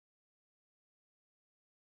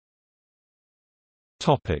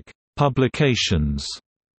Publications.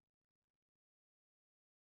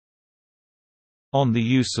 On the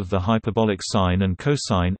Use of the Hyperbolic Sine and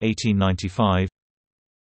Cosine 1895.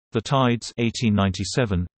 The Tides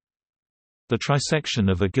 1897. The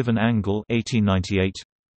Trisection of a Given Angle 1898.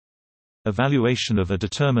 Evaluation of a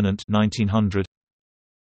Determinant 1900.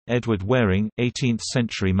 Edward Waring,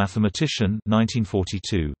 18th-century mathematician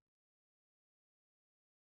 1942.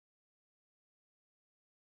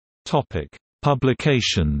 Topic: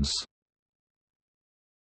 Publications.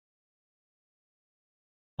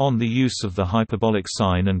 On the Use of the Hyperbolic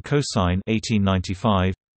Sine and Cosine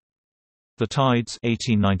 1895. The Tides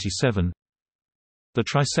 1897. The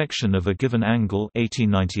Trisection of a Given Angle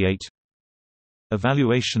 1898.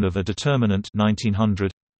 Evaluation of a Determinant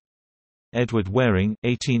 1900. Edward Waring,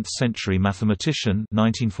 18th-century mathematician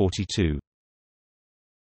 1942.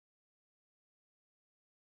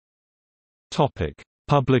 Topic: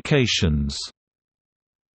 Publications.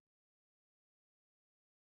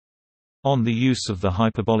 On the Use of the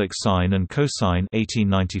Hyperbolic Sine and Cosine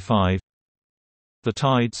 1895. The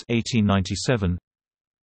Tides 1897.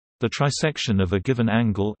 The Trisection of a Given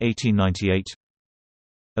Angle 1898.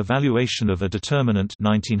 Evaluation of a Determinant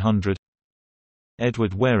 1900.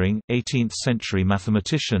 Edward Waring, 18th-century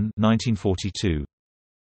mathematician 1942.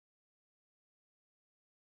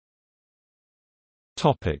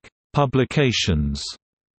 Topic: Publications.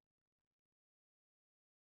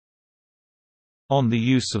 On the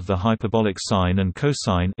Use of the Hyperbolic Sine and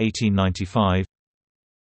Cosine 1895.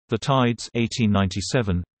 The Tides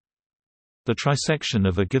 1897. The Trisection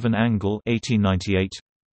of a Given Angle 1898.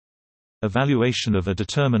 Evaluation of a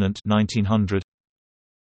Determinant 1900.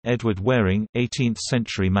 Edward Waring,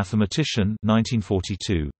 18th-century mathematician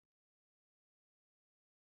 1942.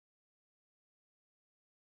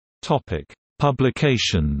 Topic: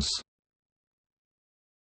 Publications.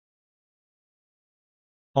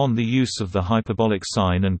 On the Use of the Hyperbolic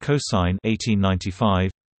Sine and Cosine 1895.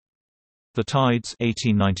 The Tides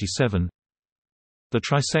 1897. The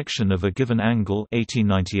Trisection of a Given Angle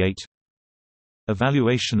 1898.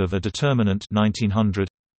 Evaluation of a Determinant 1900.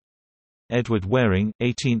 Edward Waring,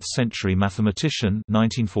 18th-century mathematician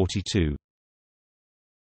 1942.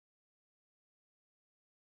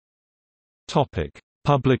 Topic: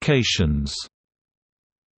 Publications.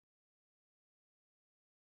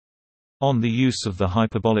 On the Use of the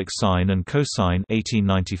Hyperbolic Sine and Cosine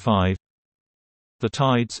 1895. The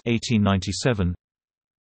Tides 1897.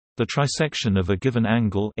 The Trisection of a Given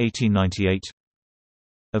Angle 1898.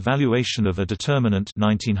 Evaluation of a Determinant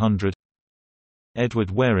 1900.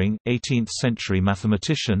 Edward Waring, 18th-century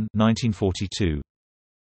mathematician 1942.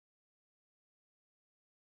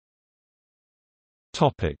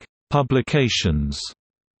 Topic: Publications.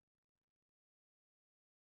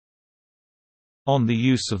 On the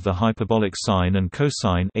Use of the Hyperbolic Sine and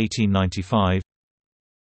Cosine 1895.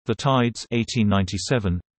 The Tides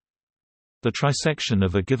 1897. The Trisection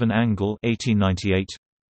of a Given Angle 1898.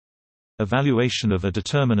 Evaluation of a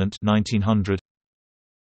Determinant 1900.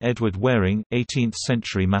 Edward Waring,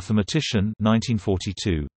 18th-century mathematician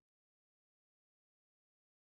 1942.